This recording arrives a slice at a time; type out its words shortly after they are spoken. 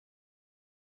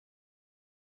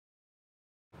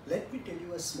Let me tell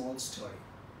you a small story.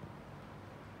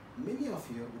 Many of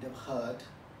you would have heard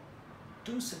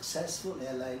two successful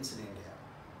airlines in India,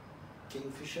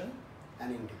 Kingfisher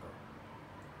and Indigo.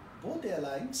 Both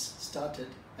airlines started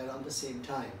around the same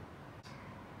time.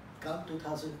 Come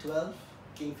 2012,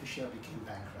 Kingfisher became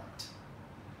bankrupt.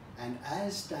 And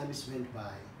as times went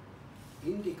by,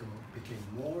 Indigo became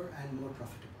more and more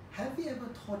profitable. Have you ever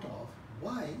thought of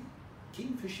why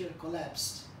Kingfisher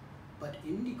collapsed, but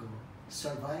Indigo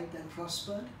survived and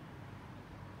prospered?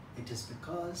 It is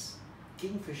because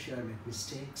Kingfisher made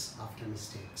mistakes after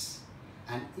mistakes,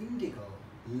 and Indigo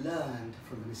learned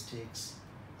from the mistakes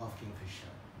of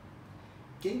Kingfisher.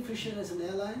 Kingfisher as an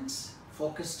airlines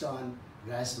focused on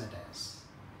razzmatazz.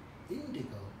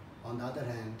 Indigo, on the other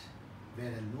hand, were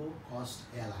a low-cost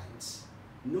airlines.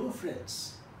 No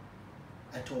frills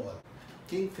at all.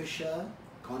 Kingfisher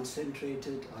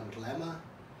concentrated on glamour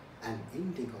and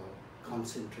Indigo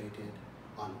concentrated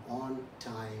on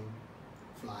on-time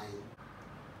flying.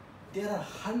 There are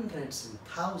hundreds and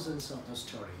thousands of those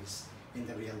stories in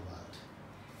the real world.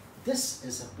 This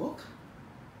is a book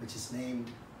which is named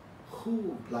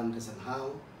Who, Blunders and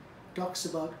How, talks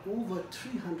about over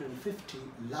 350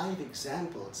 live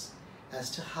examples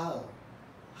as to how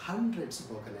hundreds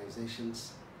of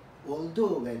organizations,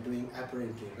 although were doing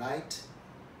apparently right,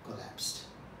 collapsed.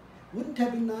 Wouldn't it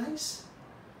have been nice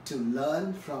to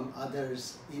learn from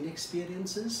others'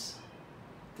 inexperiences?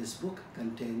 This book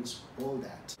contains all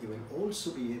that. You will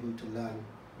also be able to learn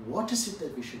what is it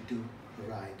that we should do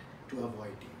right to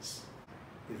avoid these.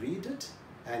 You read it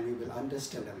and you will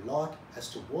understand a lot as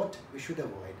to what we should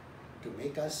avoid to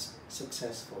make us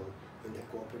successful in the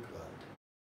corporate world.